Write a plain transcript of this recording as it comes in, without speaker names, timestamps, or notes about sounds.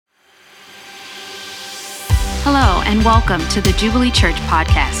Hello, and welcome to the Jubilee Church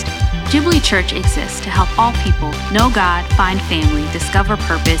podcast. Jubilee Church exists to help all people know God, find family, discover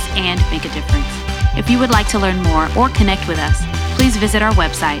purpose, and make a difference. If you would like to learn more or connect with us, please visit our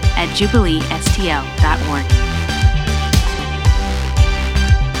website at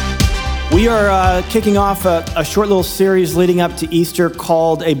jubileestl.org. We are kicking off a short little series leading up to Easter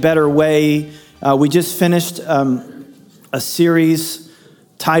called A Better Way. We just finished a series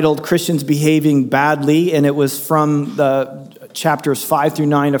titled Christians Behaving Badly, and it was from the chapters 5 through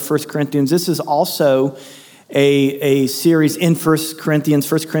 9 of 1 Corinthians. This is also a series in 1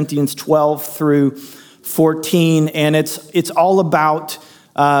 Corinthians 12 through 14, and it's all about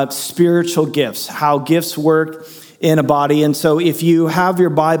spiritual gifts, how gifts work in a body. And so if you have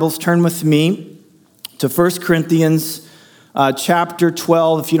your Bibles, turn with me to 1 Corinthians chapter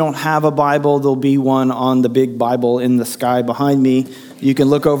 12. If you don't have a Bible, there'll be one on the big Bible in the sky behind me. You can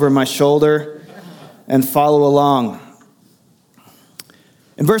look over my shoulder and follow along.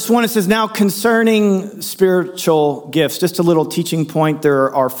 In verse 1, it says, "Now concerning spiritual gifts," just a little teaching point.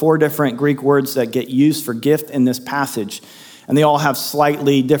 There are 4 different Greek words that get used for gift in this passage, and they all have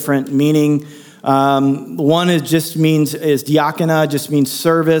slightly different meaning. One is diakonia, just means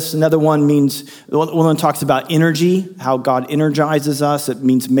service. Another one talks about energy, how God energizes us. It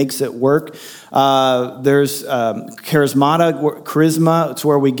means makes it work. There's charisma. It's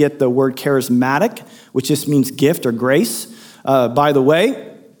where we get the word charismatic, which just means gift or grace. By the way,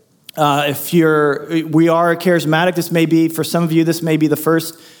 we are a charismatic. This may be, for some of you, this may be the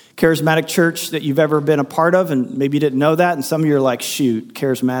first charismatic church that you've ever been a part of, and maybe you didn't know that, and some of you are like, shoot,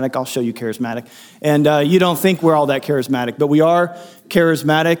 charismatic, I'll show you charismatic. And you don't think we're all that charismatic, but we are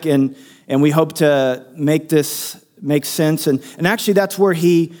charismatic, and we hope to make this make sense. And actually, that's where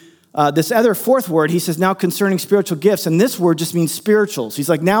this other 4th word, he says, now concerning spiritual gifts, and this word just means spirituals. He's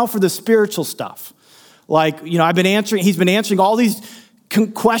like, now for the spiritual stuff. Like, he's been answering all these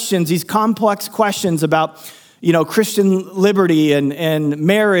questions, these complex questions about Christian liberty and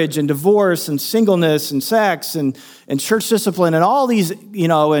marriage and divorce and singleness and sex and church discipline and all these,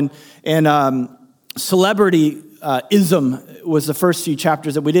 and celebrity-ism was the first few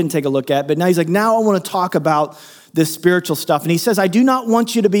chapters that we didn't take a look at. But now he's like, now I want to talk about this spiritual stuff. And he says, I do not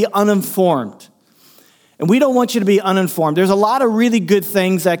want you to be uninformed. And we don't want you to be uninformed. There's a lot of really good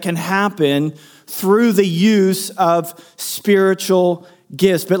things that can happen through the use of spiritual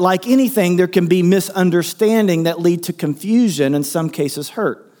gifts. But like anything, there can be misunderstanding that lead to confusion, in some cases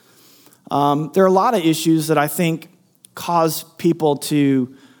hurt. There are a lot of issues that I think cause people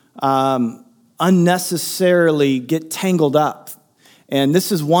to unnecessarily get tangled up. And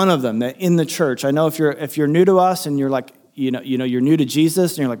this is one of them, that in the church. I know if you're new to us and you're like, you're new to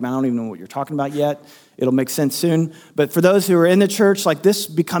Jesus and you're like, man, I don't even know what you're talking about yet. It'll make sense soon. But for those who are in the church, like this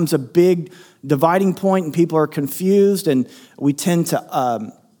becomes a big dividing point, and people are confused, and we tend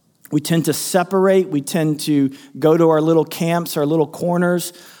to separate. We tend to go to our little camps, our little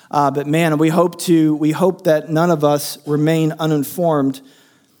corners. But man, we hope that none of us remain uninformed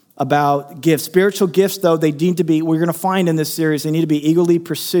about gifts. Spiritual gifts, though, we're going to find in this series, they need to be eagerly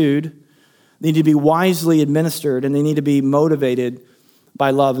pursued, they need to be wisely administered, and they need to be motivated by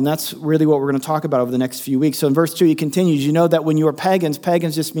love. And that's really what we're going to talk about over the next few weeks. So in verse 2, he continues, you know that when you were pagans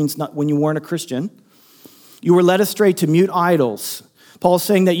just means not when you weren't a Christian, you were led astray to mute idols. Paul's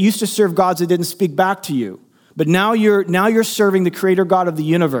saying that you used to serve gods that didn't speak back to you, but now you're serving the creator God of the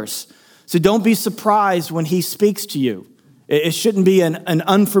universe. So don't be surprised when he speaks to you. It shouldn't be an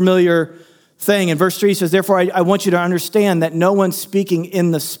unfamiliar thing. In verse 3, he says, therefore, I want you to understand that no one speaking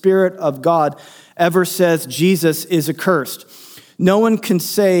in the Spirit of God ever says Jesus is accursed. No one can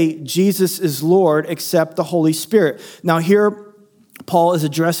say Jesus is Lord except the Holy Spirit. Now here, Paul is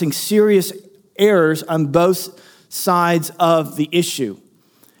addressing serious errors on both sides of the issue.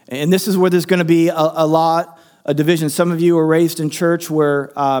 And this is where there's going to be a lot of division. Some of you were raised in church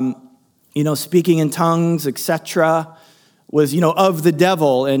where, speaking in tongues, etc., was, of the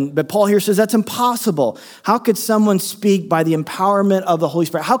devil. But Paul here says that's impossible. How could someone speak by the empowerment of the Holy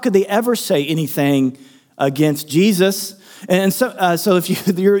Spirit? How could they ever say anything against Jesus? And so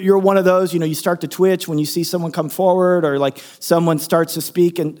if you're one of those, you start to twitch when you see someone come forward, or like someone starts to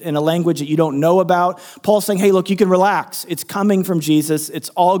speak in a language that you don't know about. Paul's saying, hey, look, you can relax. It's coming from Jesus. It's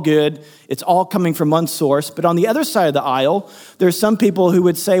all good. It's all coming from one source. But on the other side of the aisle, there's some people who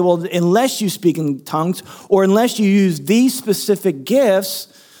would say, well, unless you speak in tongues or unless you use these specific gifts,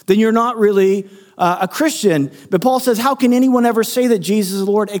 then you're not really a Christian. But Paul says, how can anyone ever say that Jesus is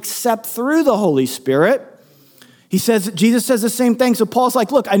Lord except through the Holy Spirit? Jesus says the same thing. So Paul's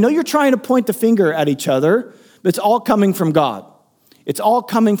like, look, I know you're trying to point the finger at each other, but it's all coming from God. It's all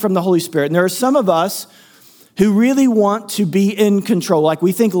coming from the Holy Spirit. And there are some of us who really want to be in control. Like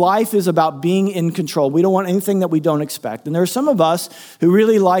we think life is about being in control. We don't want anything that we don't expect. And there are some of us who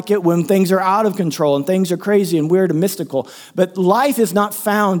really like it when things are out of control and things are crazy and weird and mystical. But life is not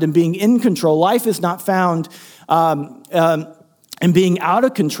found in being in control. Life is not found in being out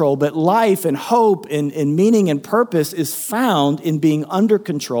of control. But life and hope and meaning and purpose is found in being under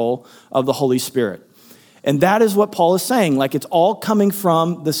control of the Holy Spirit. And that is what Paul is saying. Like it's all coming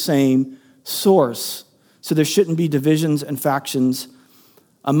from the same source. So there shouldn't be divisions and factions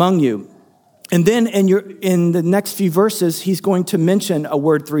among you. And then in the next few verses, he's going to mention a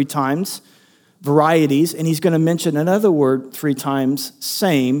word 3 times, varieties, and he's going to mention another word 3 times,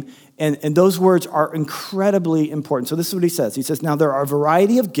 same. And those words are incredibly important. So this is what he says. He says, now there are a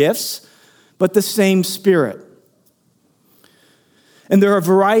variety of gifts, but the same Spirit. And there are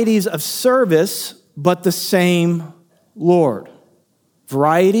varieties of service, but the same Lord.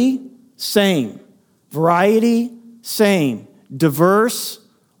 Variety, same. Variety, same. Diverse,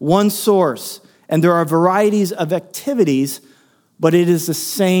 one source. And there are varieties of activities, but it is the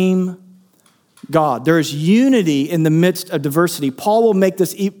same God. There is unity in the midst of diversity. Paul will make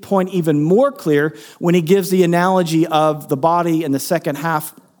this point even more clear when he gives the analogy of the body in the second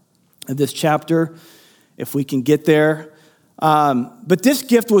half of this chapter, if we can get there. But this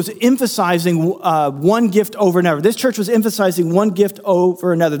gift was emphasizing one gift over another. This church was emphasizing one gift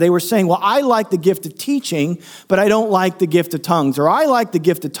over another. They were saying, well, I like the gift of teaching, but I don't like the gift of tongues. Or I like the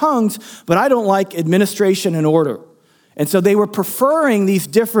gift of tongues, but I don't like administration and order. And so they were preferring these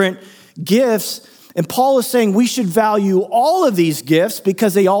different gifts. And Paul is saying we should value all of these gifts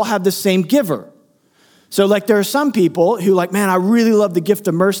because they all have the same giver. So like there are some people who like, man, I really love the gift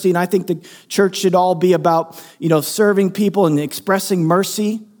of mercy, and I think the church should all be about, serving people and expressing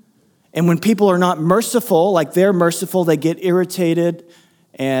mercy. And when people are not merciful, like they're merciful, they get irritated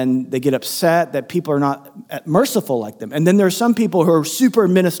and they get upset that people are not merciful like them. And then there are some people who are super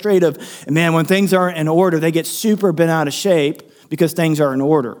administrative, and man, when things aren't in order, they get super bent out of shape because things are in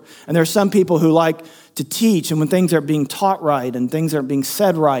order. And there are some people who like to teach, and when things aren't being taught right and things aren't being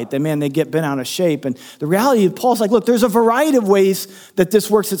said right, then they get bent out of shape. And the reality of Paul's like, look, there's a variety of ways that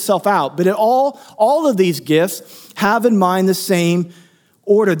this works itself out, but all of these gifts have in mind the same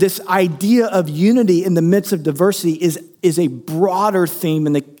order. This idea of unity in the midst of diversity is a broader theme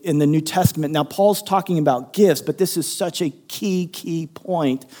in the New Testament. Now, Paul's talking about gifts, but this is such a key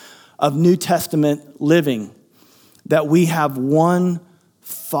point of New Testament living, that we have one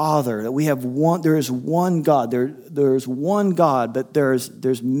Father, that we have one, there is one God. There's one God, but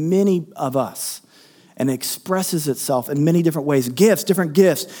there's many of us. And it expresses itself in many different ways. Different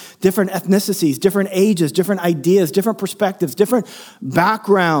ethnicities, different ages, different ideas, different perspectives, different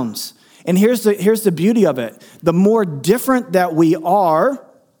backgrounds. And here's the beauty of it. The more different that we are,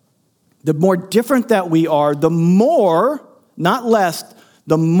 the more, not less,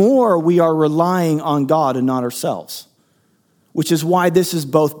 the more we are relying on God and not ourselves. Which is why this is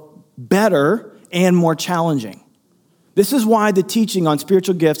both better and more challenging. This is why the teaching on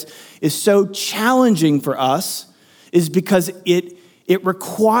spiritual gifts is so challenging for us, is because it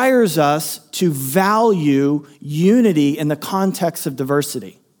requires us to value unity in the context of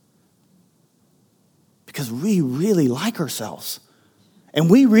diversity. Because we really like ourselves. And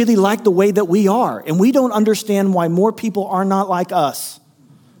we really like the way that we are. And we don't understand why more people are not like us.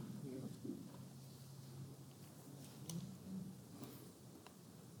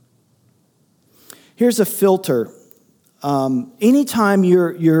 Here's a filter. Anytime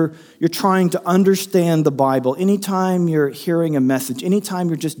you're trying to understand the Bible, anytime you're hearing a message, anytime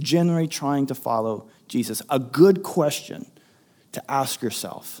you're just generally trying to follow Jesus, a good question to ask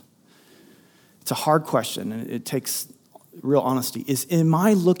yourself. It's a hard question, and it takes real honesty. Am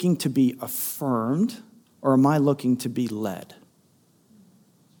I looking to be affirmed, or am I looking to be led?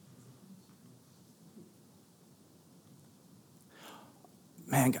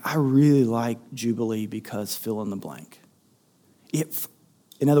 Man, I really like Jubilee because fill in the blank.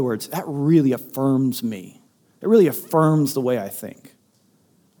 In other words, that really affirms me. It really affirms the way I think.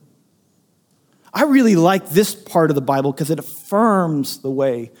 I really like this part of the Bible because it affirms the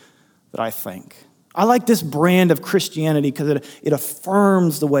way that I think. I like this brand of Christianity because it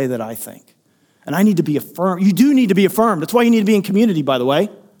affirms the way that I think. And I need to be affirmed. You do need to be affirmed. That's why you need to be in community, by the way.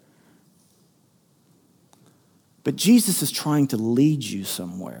 But Jesus is trying to lead you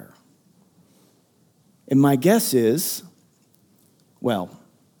somewhere. And my guess is, well,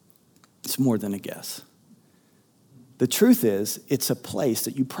 it's more than a guess. The truth is, it's a place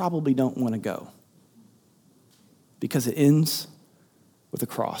that you probably don't want to go. Because it ends with a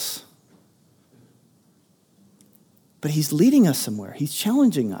cross. But he's leading us somewhere. He's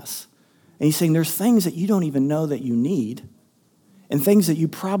challenging us. And he's saying there's things that you don't even know that you need and things that you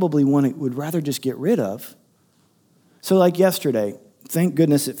probably would rather just get rid of. So like yesterday, thank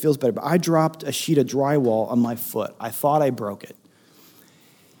goodness it feels better, but I dropped a sheet of drywall on my foot. I thought I broke it.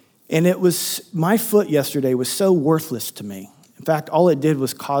 And my foot yesterday was so worthless to me. In fact, all it did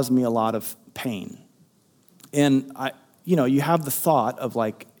was cause me a lot of pain. And you have the thought of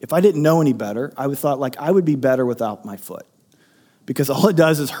like, if I didn't know any better, I would thought like I would be better without my foot because all it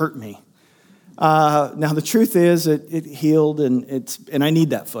does is hurt me. Now the truth is it healed and I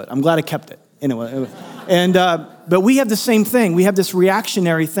need that foot. I'm glad I kept it anyway. But we have the same thing. We have this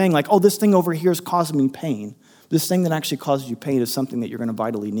reactionary thing like, oh, this thing over here is causing me pain. This thing that actually causes you pain is something that you're going to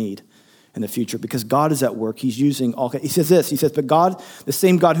vitally need in the future because God is at work. He's using all. He says this. He says, but God, the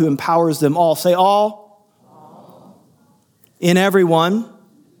same God who empowers them all. Say all. In everyone.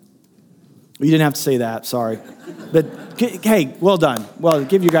 You didn't have to say that. Sorry. But hey, well done. Well,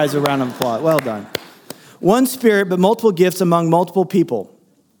 give you guys a round of applause. Well done. One Spirit, but multiple gifts among multiple people.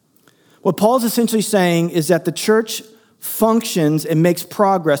 What Paul's essentially saying is that the church functions and makes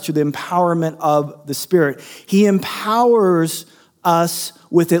progress through the empowerment of the Spirit. He empowers us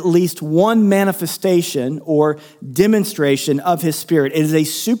with at least one manifestation or demonstration of his Spirit. It is a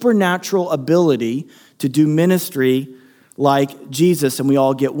supernatural ability to do ministry like Jesus, and we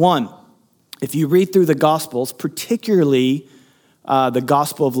all get one. If you read through the Gospels, particularly the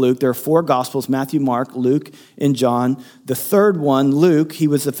Gospel of Luke, there are 4 Gospels, Matthew, Mark, Luke, and John. The third one, Luke, he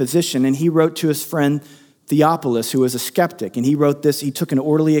was a physician, and he wrote to his friend Theophilus, who was a skeptic, and he wrote this. He took an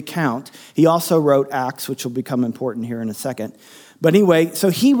orderly account. He also wrote Acts, which will become important here in a second. But anyway, so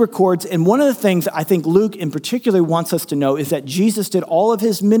he records, and one of the things I think Luke in particular wants us to know is that Jesus did all of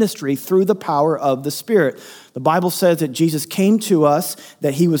his ministry through the power of the Spirit. The Bible says that Jesus came to us,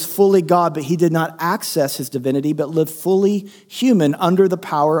 that he was fully God, but he did not access his divinity, but lived fully human under the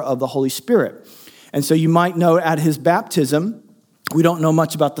power of the Holy Spirit. And so you might know at his baptism, we don't know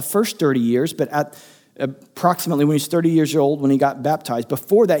much about the first 30 years, but at approximately when he was 30 years old, when he got baptized,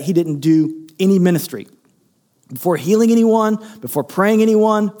 before that, he didn't do any ministry. Before healing anyone, before praying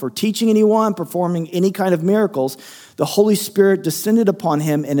anyone, for teaching anyone, performing any kind of miracles, the Holy Spirit descended upon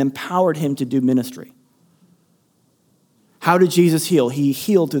him and empowered him to do ministry. How did Jesus heal? He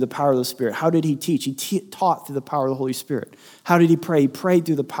healed through the power of the Spirit. How did he teach? He taught through the power of the Holy Spirit. How did he pray? He prayed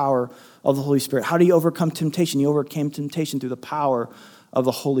through the power of the Holy Spirit. How did he overcome temptation? He overcame temptation through the power of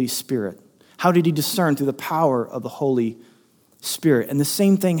the Holy Spirit. How did he discern? Through the power of the Holy Spirit. And the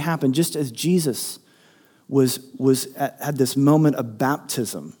same thing happened just as Jesus had this moment of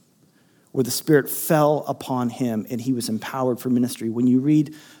baptism where the Spirit fell upon him and he was empowered for ministry. When you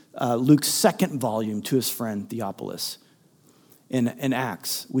read Luke's second volume to his friend Theophilus in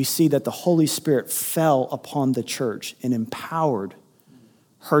Acts, we see that the Holy Spirit fell upon the church and empowered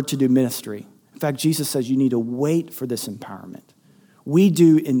her to do ministry. In fact, Jesus says you need to wait for this empowerment. We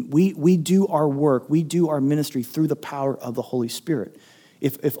do our work, we do our ministry through the power of the Holy Spirit.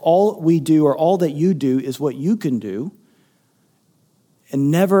 If all we do or all that you do is what you can do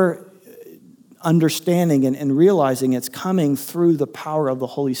and never understanding and realizing it's coming through the power of the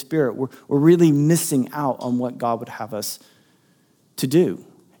Holy Spirit, we're really missing out on what God would have us to do.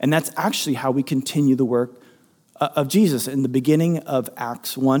 And that's actually how we continue the work of Jesus. In the beginning of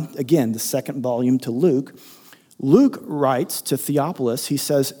Acts 1, again, the second volume to Luke, Luke writes to Theophilus, he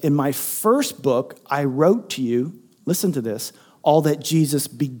says, in my first book, I wrote to you, listen to this, all that Jesus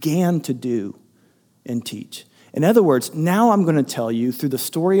began to do and teach. In other words, now I'm going to tell you through the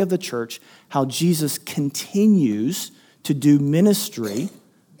story of the church how Jesus continues to do ministry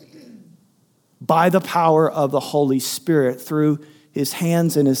by the power of the Holy Spirit through his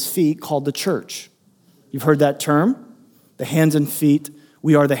hands and his feet called the church. You've heard that term? The hands and feet.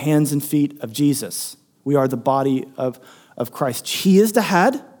 We are the hands and feet of Jesus. We are the body of Christ. He is the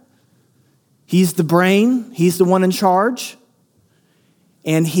head. He's the brain. He's the one in charge.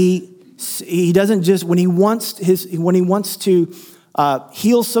 And he doesn't just, when he wants to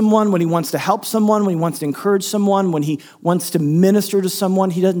heal someone, when he wants to help someone, when he wants to encourage someone, when he wants to minister to someone,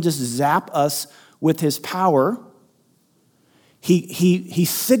 he doesn't just zap us with his power. He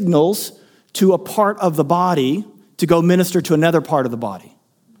signals to a part of the body to go minister to another part of the body.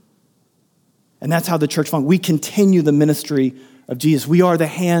 And that's how the church functions. We continue the ministry of Jesus. We are the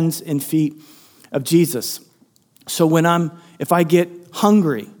hands and feet of Jesus. So if I get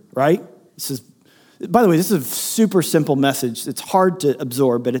hungry, right? By the way, this is a super simple message. It's hard to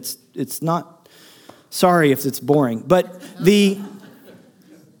absorb, but it's not, sorry if it's boring. But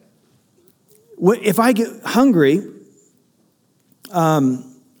if I get hungry,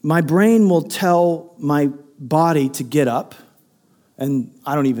 my brain will tell my body to get up, And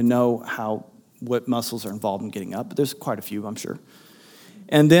I don't even know what muscles are involved in getting up, but there's quite a few, I'm sure.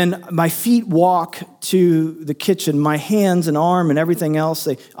 And then my feet walk to the kitchen. My hands and arm and everything else,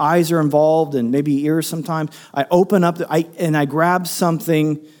 the eyes are involved and maybe ears sometimes. I open up and I grab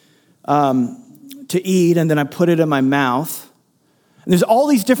something to eat, and then I put it in my mouth. And there's all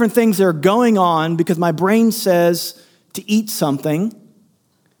these different things that are going on because my brain says to eat something.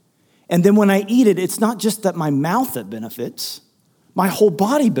 And then when I eat it, it's not just that my mouth that benefits. My whole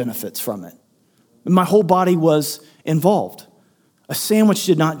body benefits from it. And my whole body was involved. A sandwich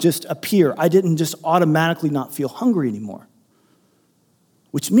did not just appear. I didn't just automatically not feel hungry anymore.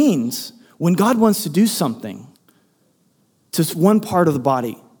 Which means when God wants to do something to one part of the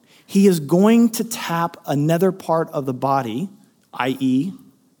body, he is going to tap another part of the body, i.e.,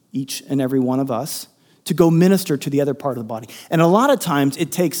 each and every one of us, to go minister to the other part of the body. And a lot of times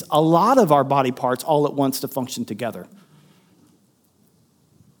it takes a lot of our body parts all at once to function together.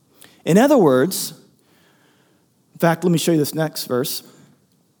 In other words, in fact, let me show you this next verse.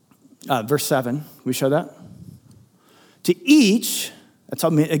 Verse 7. Can we show that? To each, that's how,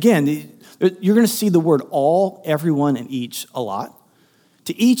 again, you're going to see the word all, everyone, and each a lot.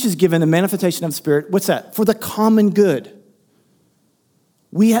 To each is given the manifestation of the Spirit. What's that? For the common good.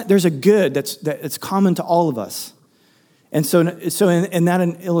 There's a good that's common to all of us. And so in that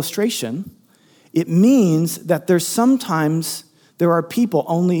illustration, it means that there are people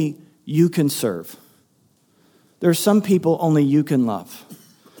only you can serve. There are some people only you can love.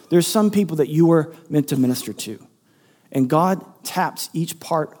 There's some people that you were meant to minister to. And God taps each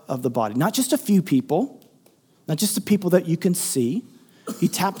part of the body. Not just a few people, not just the people that you can see. He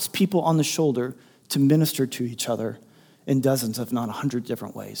taps people on the shoulder to minister to each other in dozens, if not 100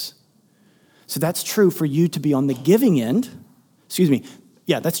 different ways. So that's true for you to be on the giving end.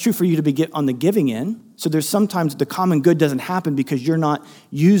 That's true for you to be on the giving end. So there's sometimes the common good doesn't happen because you're not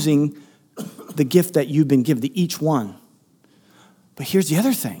using the gift that you've been given to each one. But here's the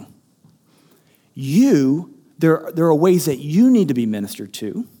other thing. There are ways that you need to be ministered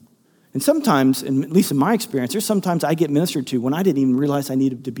to. And sometimes, and at least in my experience, there's sometimes I get ministered to when I didn't even realize I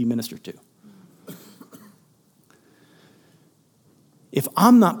needed to be ministered to. If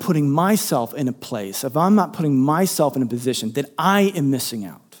I'm not putting myself in a place, if I'm not putting myself in a position, then I am missing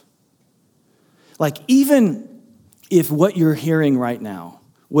out. Like even if what you're hearing right now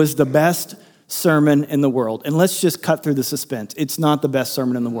was the best sermon in the world, and let's just cut through the suspense, it's not the best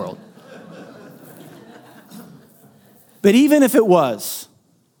sermon in the world. But even if it was,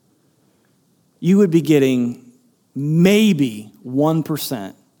 you would be getting maybe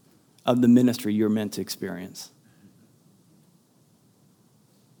 1% of the ministry you're meant to experience.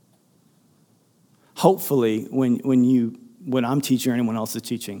 Hopefully, when I'm teaching or anyone else is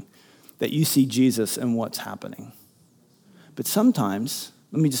teaching, that you see Jesus and what's happening. But sometimes,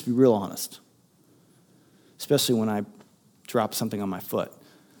 let me just be real honest, especially when I drop something on my foot.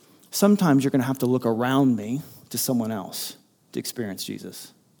 Sometimes you're going to have to look around me to someone else to experience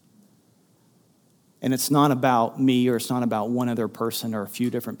Jesus. And it's not about me, or it's not about one other person or a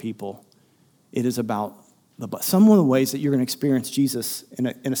few different people. It is about some of the ways that you're going to experience Jesus in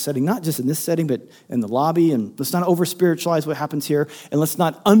a setting, not just in this setting, but in the lobby. And let's not over-spiritualize what happens here, and let's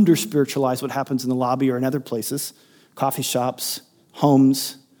not under-spiritualize what happens in the lobby or in other places, coffee shops,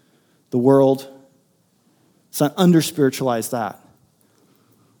 homes, the world. Let's not under-spiritualize that.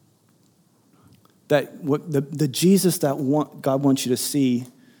 That what the Jesus that God wants you to see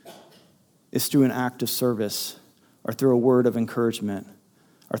is through an act of service, or through a word of encouragement,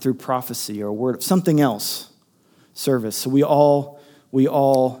 or through prophecy, or a word of something else, service. So we all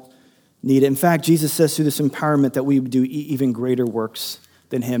need it. In fact, Jesus says through this empowerment that we would do even greater works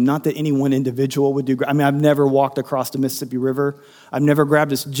than him. Not that any one individual would do. I mean, I've never walked across the Mississippi River. I've never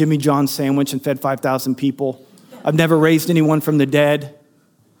grabbed this Jimmy John sandwich and fed 5,000 people. I've never raised anyone from the dead.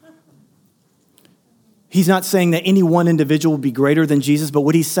 He's not saying that any one individual will be greater than Jesus, but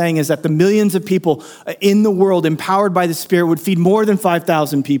what he's saying is that the millions of people in the world empowered by the Spirit would feed more than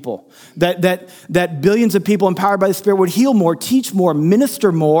 5,000 people. That billions of people empowered by the Spirit would heal more, teach more,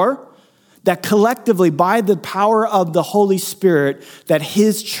 minister more. That collectively, by the power of the Holy Spirit, that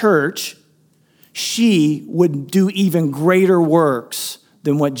his church, she would do even greater works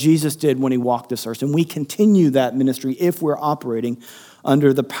than what Jesus did when he walked this earth. And we continue that ministry if we're operating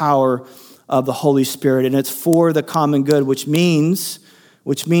under the power of the Holy Spirit, and it's for the common good, which means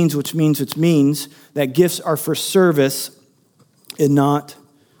that gifts are for service and not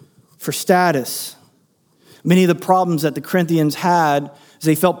for status. Many of the problems that the Corinthians had is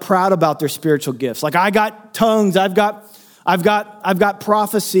they felt proud about their spiritual gifts. Like, I got tongues, I've got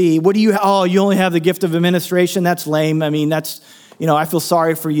prophecy. What do you? Oh, you only have the gift of administration. That's lame. I mean, I feel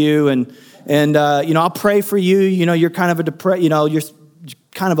sorry for you, and I'll pray for you. You're kind of you're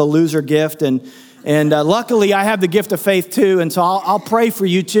kind of a loser gift, and luckily I have the gift of faith too, and so I'll pray for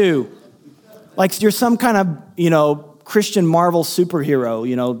you too. Like you're some kind of, Christian Marvel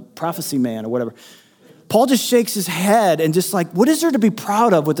superhero, prophecy man or whatever. Paul just shakes his head and just like, what is there to be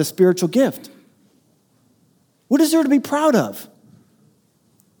proud of with a spiritual gift? What is there to be proud of?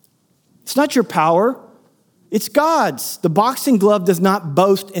 It's not your power. It's God's. The boxing glove does not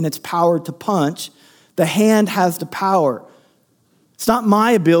boast in its power to punch. The hand has the power. It's not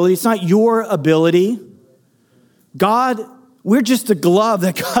my ability. It's not your ability. God, we're just a glove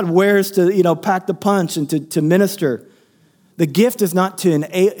that God wears to, pack the punch and to minister. The gift is not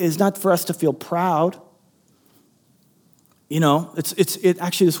for us to feel proud.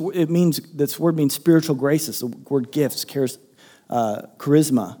 This word means spiritual graces. The word gifts,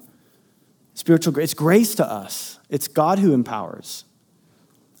 charisma. Spiritual grace, it's grace to us. It's God who empowers.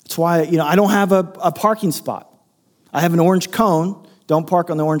 That's why, I don't have a parking spot. I have an orange cone. Don't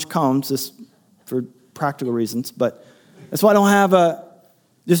park on the orange cones, just for practical reasons. But that's why I don't have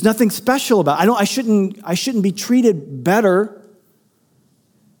there's nothing special about it. I shouldn't be treated better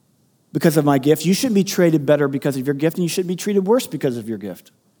because of my gift. You shouldn't be treated better because of your gift, and you shouldn't be treated worse because of your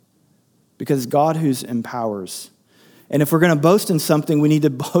gift. Because it's God who empowers. And if we're going to boast in something, we need to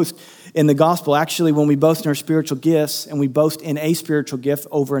boast in the gospel. Actually, when we boast in our spiritual gifts and we boast in a spiritual gift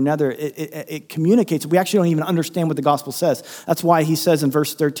over another, it communicates. We actually don't even understand what the gospel says. That's why he says in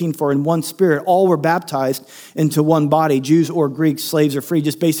verse 13, for in one spirit, all were baptized into one body, Jews or Greeks, slaves or free,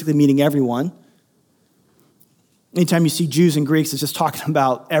 just basically meaning everyone. Anytime you see Jews and Greeks, it's just talking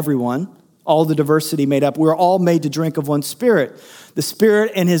about everyone, all the diversity made up. We're all made to drink of one spirit. The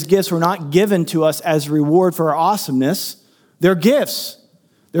Spirit and his gifts were not given to us as a reward for our awesomeness. They're gifts.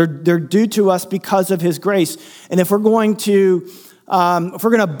 They're due to us because of his grace. And if we're going to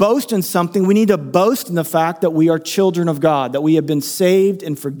boast in something, we need to boast in the fact that we are children of God, that we have been saved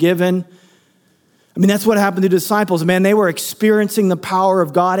and forgiven. That's what happened to the disciples. Man, they were experiencing the power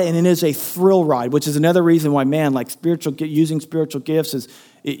of God, and it is a thrill ride, which is another reason why, using spiritual gifts is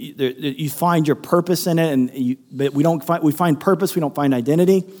you find your purpose in it, but we find purpose, we don't find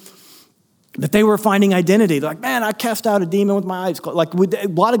identity. But they were finding identity. They're like, man, I cast out a demon with my eyes closed. Like a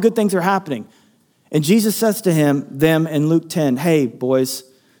lot of good things are happening. And Jesus says to them in Luke 10, hey, boys,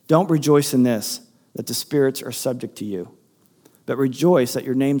 don't rejoice in this, that the spirits are subject to you, but rejoice that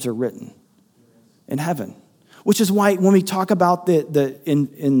your names are written in heaven. Which is why when we talk about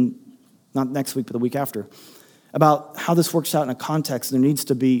not next week, but the week after, about how this works out in a context, there needs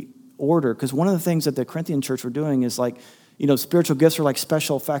to be order. Because one of the things that the Corinthian church were doing is like, spiritual gifts are like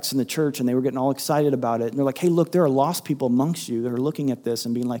special effects in the church, and they were getting all excited about it. And they're like, hey, look, there are lost people amongst you that are looking at this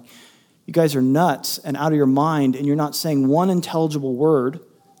and being like, you guys are nuts and out of your mind, and you're not saying one intelligible word.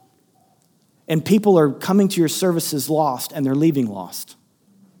 And people are coming to your services lost, and they're leaving lost.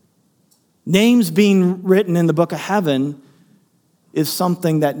 Names being written in the book of heaven is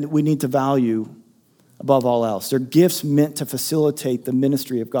something that we need to value above all else. They're gifts meant to facilitate the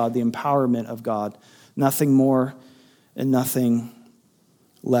ministry of God, the empowerment of God, nothing more and nothing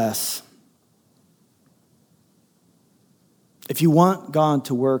less. If you want God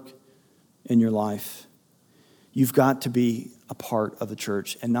to work in your life, you've got to be a part of the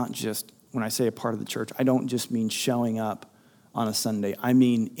church. And not just, when I say a part of the church, I don't just mean showing up on a Sunday. I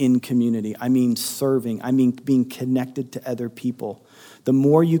mean in community. I mean serving. I mean being connected to other people. The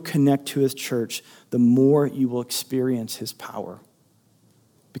more you connect to his church, the more you will experience his power.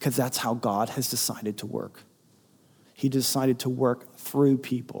 Because that's how God has decided to work. He decided to work through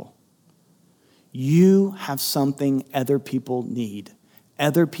people. You have something other people need.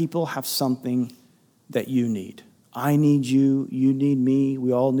 Other people have something that you need. I need you. You need me.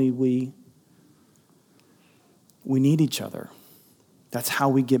 We all need we. We need each other. That's how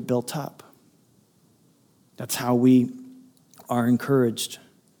we get built up. That's how we are encouraged.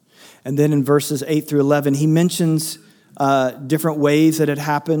 And then in verses 8 through 11, he mentions different ways that it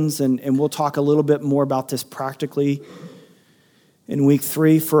happens, and we'll talk a little bit more about this practically in week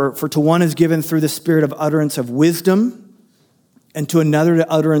 3. For to one is given through the spirit of utterance of wisdom, and to another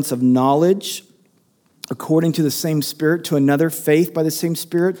the utterance of knowledge, according to the same Spirit, to another faith by the same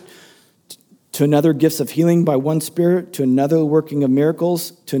Spirit, to another gifts of healing by one Spirit, to another working of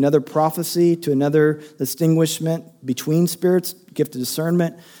miracles, to another prophecy, to another distinguishment between spirits, gift of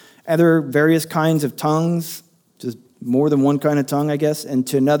discernment, other various kinds of tongues, just more than one kind of tongue, I guess, and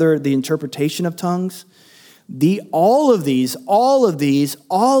to another the interpretation of tongues. All of these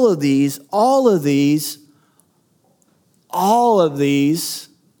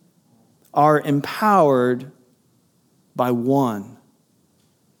are empowered by one.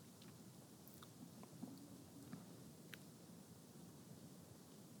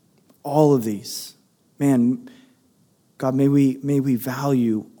 All of these. Man, God, may we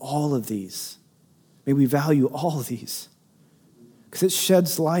value all of these. May we value all of these. Because it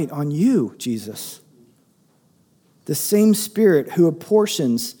sheds light on you, Jesus. The same Spirit who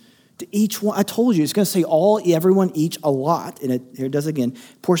apportions to each one. I told you, it's going to say all, everyone, each, a lot. And here it does again.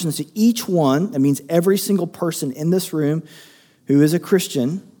 Portions to each one. That means every single person in this room who is a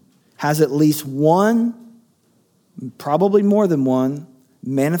Christian has at least one, probably more than one,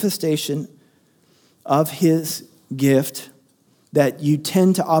 manifestation of his gift that you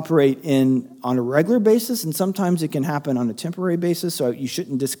tend to operate in on a regular basis, and sometimes it can happen on a temporary basis, so you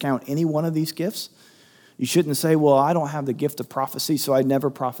shouldn't discount any one of these gifts. You shouldn't say, well, I don't have the gift of prophecy, so I never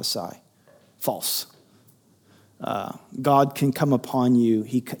prophesy. False. God can come upon you.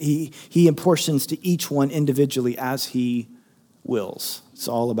 He apportions to each one individually as he wills. It's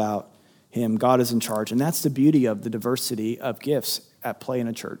all about him. God is in charge, and that's the beauty of the diversity of gifts at play in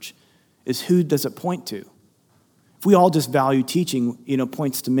a church, is who does it point to? If we all just value teaching, it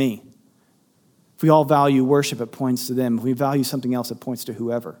points to me. If we all value worship, it points to them. If we value something else, it points to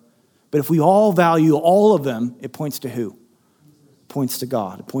whoever. But if we all value all of them, it points to who? It points to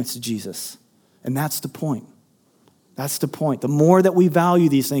God. It points to Jesus. And that's the point. That's the point. The more that we value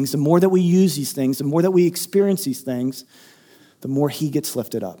these things, the more that we use these things, the more that we experience these things, the more he gets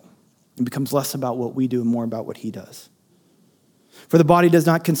lifted up. It becomes less about what we do and more about what he does. For the body does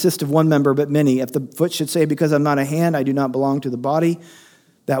not consist of one member, but many. If the foot should say, because I'm not a hand, I do not belong to the body,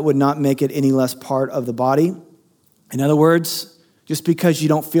 that would not make it any less part of the body. In other words, just because you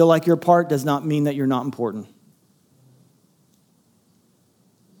don't feel like you're a part does not mean that you're not important.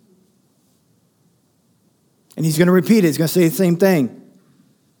 And he's going to repeat it. He's going to say the same thing.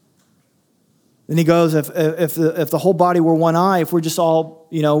 Then he goes, if the whole body were one eye, if we're just all,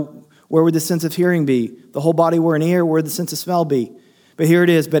 where would the sense of hearing be? The whole body were an ear, where would the sense of smell be? But here it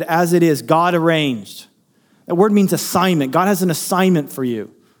is. But as it is, God arranged. That word means assignment. God has an assignment for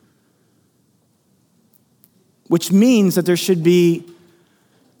you. Which means that there should be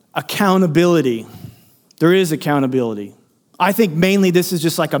accountability. There is accountability. I think mainly this is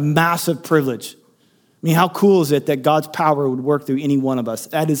just like a massive privilege. I mean, how cool is it that God's power would work through any one of us?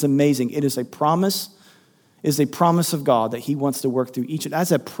 That is amazing. It is a promise. It is a promise of God that he wants to work through each.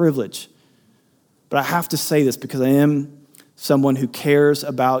 That's a privilege. But I have to say this because I am someone who cares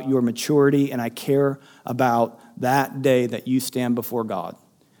about your maturity, and I care about that day that you stand before God.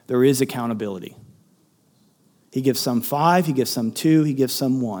 There is accountability. He gives some 5, he gives some 2, he gives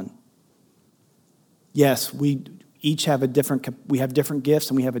some 1. Yes, we each have we have different gifts,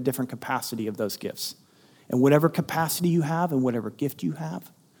 and we have a different capacity of those gifts. And whatever capacity you have and whatever gift you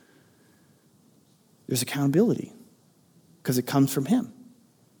have, there's accountability because it comes from him.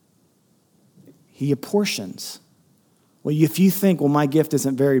 He apportions. Well, if you think, well, my gift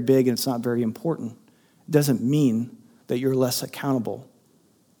isn't very big and it's not very important, it doesn't mean that you're less accountable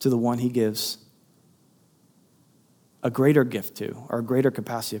to the one he gives a greater gift to, or a greater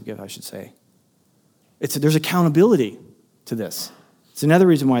capacity of gift, I should say. There's accountability to this. It's another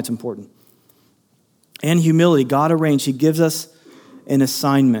reason why it's important. And humility, God arranged. He gives us an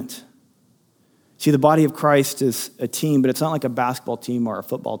assignment. See, the body of Christ is a team, but it's not like a basketball team or a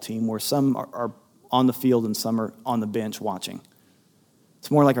football team where some are on the field and some are on the bench watching.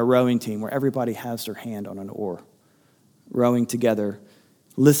 It's more like a rowing team where everybody has their hand on an oar, rowing together,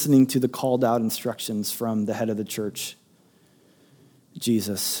 listening to the called out instructions from the head of the church,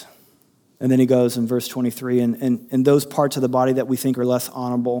 Jesus. And then he goes in verse 23, and those parts of the body that we think are less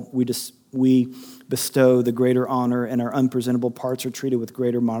honorable, we bestow the greater honor, and our unpresentable parts are treated with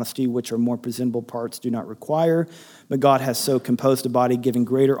greater modesty, which our more presentable parts do not require. But God has so composed the body, giving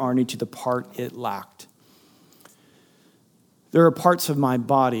greater honor to the part it lacked. There are parts of my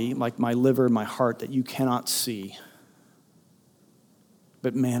body, like my liver, my heart, that you cannot see.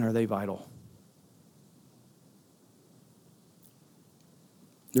 But man, are they vital.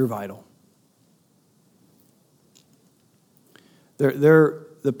 They're vital. They're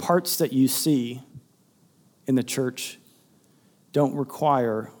the parts that you see in the church don't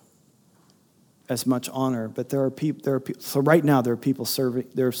require as much honor, but there are people. So right now there are people serving.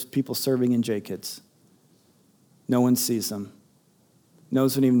 There's people serving in J-Kids. No one sees them. No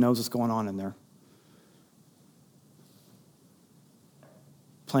one even knows what's going on in there.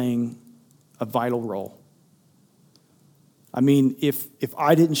 Playing a vital role. I mean, if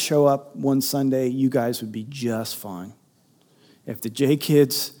I didn't show up one Sunday, you guys would be just fine. If the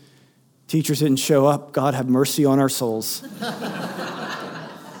J-Kids teachers didn't show up, God have mercy on our souls.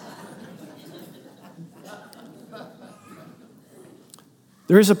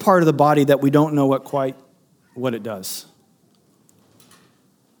 There is a part of the body that we don't know what it does.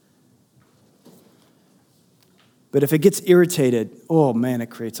 But if it gets irritated, oh man, it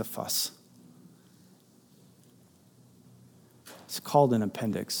creates a fuss. It's called an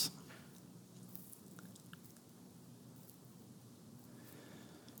appendix.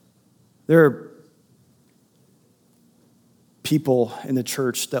 There are people in the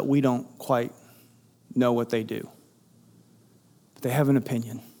church that we don't quite know what they do. But they have an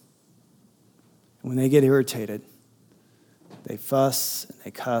opinion. And when they get irritated, they fuss and they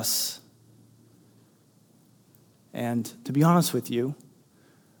cuss. And to be honest with you,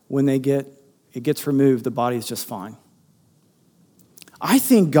 when it gets removed, the body is just fine. I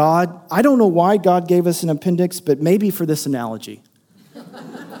think I don't know why God gave us an appendix, but maybe for this analogy.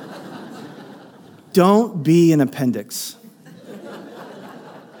 Don't be an appendix.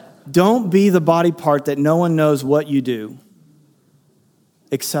 Don't be the body part that no one knows what you do,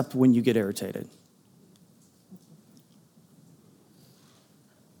 except when you get irritated.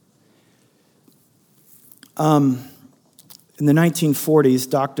 In the 1940s,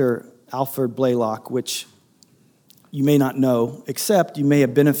 Dr. Alfred Blalock, which you may not know, except you may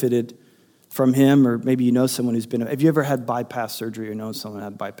have benefited from him, or maybe you know someone who's been. Have you ever had bypass surgery or know someone who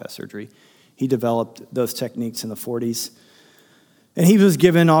had bypass surgery? He developed those techniques in the 40s. And he was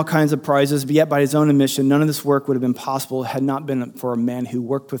given all kinds of prizes, but yet by his own admission, none of this work would have been possible had not been for a man who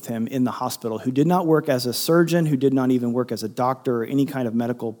worked with him in the hospital, who did not work as a surgeon, who did not even work as a doctor or any kind of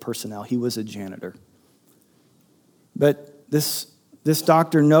medical personnel. He was a janitor. But this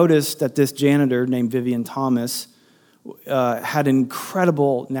doctor noticed that this janitor named Vivian Thomas had an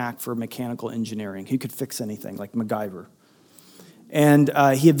incredible knack for mechanical engineering. He could fix anything, like MacGyver. And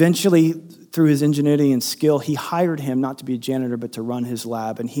he eventually, through his ingenuity and skill, he hired him not to be a janitor, but to run his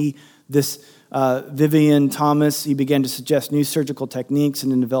lab. And Vivian Thomas, he began to suggest new surgical techniques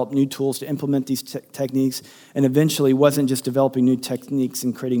and then develop new tools to implement these techniques. And eventually wasn't just developing new techniques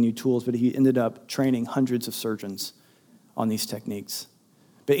and creating new tools, but he ended up training hundreds of surgeons on these techniques.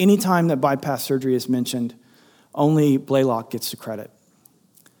 But any time that bypass surgery is mentioned, only Blalock gets the credit,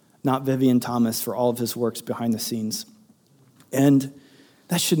 not Vivian Thomas for all of his works behind the scenes. And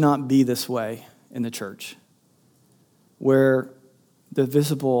that should not be this way in the church, where the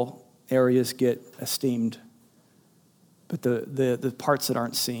visible areas get esteemed, but the parts that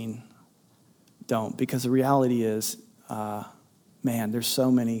aren't seen don't. Because the reality is, there's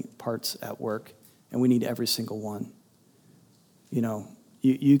so many parts at work, and we need every single one. You know,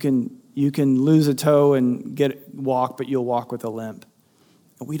 you can lose a toe and walk, but you'll walk with a limp.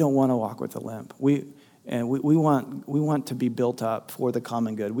 We don't want to walk with a limp. We want to be built up for the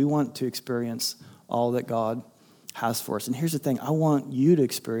common good. We want to experience all that God has for us. And here's the thing. I want you to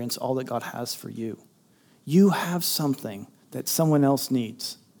experience all that God has for you. You have something that someone else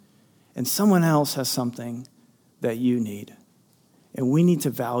needs. And someone else has something that you need. And we need to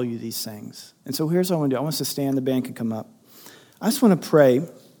value these things. And so here's what I want to do. I want us to stand. The band can come up. I just want to pray.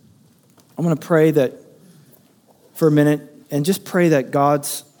 I want to pray that for a minute and just pray that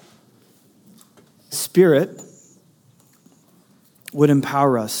God's Spirit would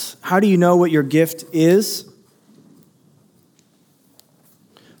empower us. How do you know what your gift is?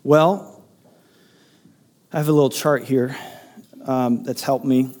 Well, I have a little chart here that's helped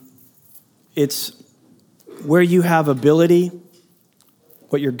me. It's where you have ability,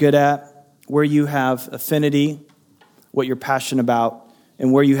 what you're good at, where you have affinity, what you're passionate about,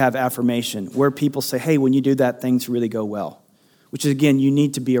 and where you have affirmation, where people say, hey, when you do that, things really go well. Which is, again, you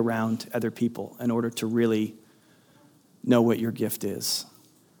need to be around other people in order to really know what your gift is.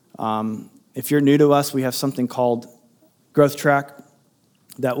 If you're new to us, we have something called Growth Track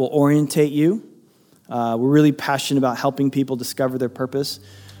that will orientate you. We're really passionate about helping people discover their purpose.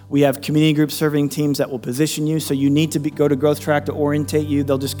 We have community group serving teams that will position you, so you need to go to Growth Track to orientate you.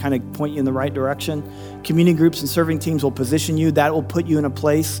 They'll just kind of point you in the right direction. Community groups and serving teams will position you. That will put you in a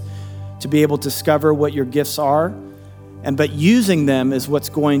place to be able to discover what your gifts are. But using them is what's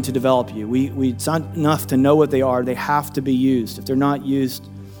going to develop you. It's not enough to know what they are. They have to be used. If they're not used,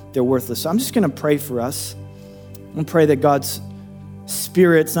 they're worthless. So I'm just going to pray for us. I'm going to pray that God's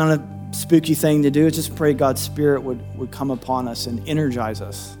Spirit, it's not a spooky thing to do. It's just pray God's Spirit would come upon us and energize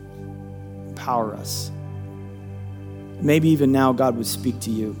us, empower us. Maybe even now God would speak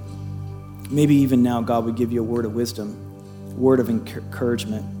to you. Maybe even now God would give you a word of wisdom, a word of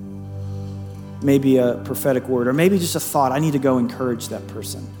encouragement. Maybe a prophetic word, or maybe just a thought. I need to go encourage that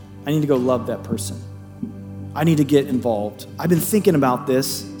person. I need to go love that person. I need to get involved. I've been thinking about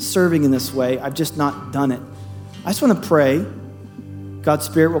this, serving in this way. I've just not done it. I just want to pray God's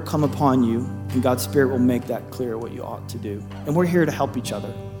Spirit will come upon you And God's Spirit will make that clear what you ought to do. And we're here to help each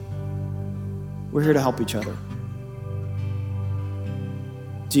other. We're here to help each other.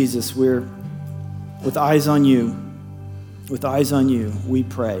 Jesus, we're with eyes on you. With eyes on you, we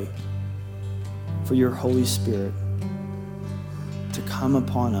pray for your Holy Spirit to come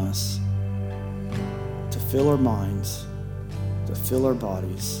upon us, to fill our minds, to fill our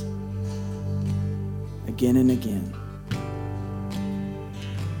bodies again and again.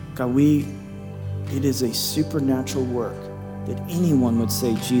 God, it is a supernatural work that anyone would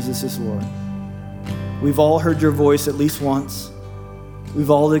say Jesus is Lord. We've all heard your voice at least once. We've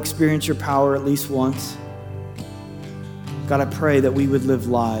all experienced your power at least once. God, I pray that we would live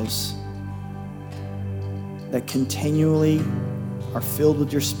lives that continually are filled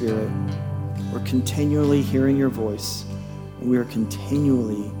with your Spirit. We're continually hearing your voice, and we are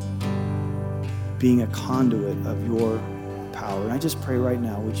continually being a conduit of your power. And I just pray right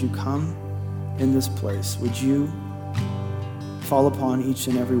now, would you come in this place? Would you fall upon each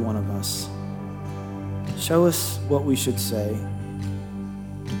and every one of us? Show us what we should say.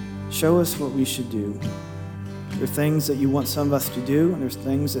 Show us what we should do. There are things that you want some of us to do, and there's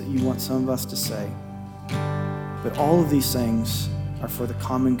things that you want some of us to say. But all of these things are for the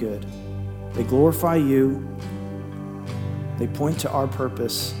common good. They glorify you, they point to our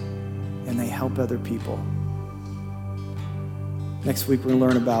purpose, and they help other people. Next week, we're going to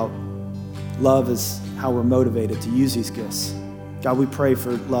learn about love is how we're motivated to use these gifts. God, we pray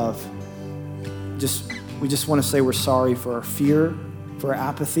for love. We just want to say we're sorry for our fear, for our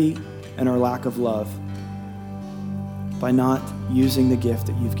apathy, and our lack of love by not using the gift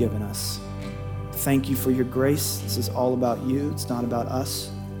that you've given us. Thank you for your grace. This is all about you. It's not about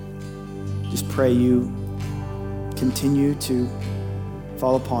us. Just pray you continue to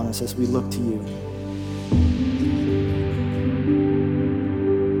fall upon us as we look to you.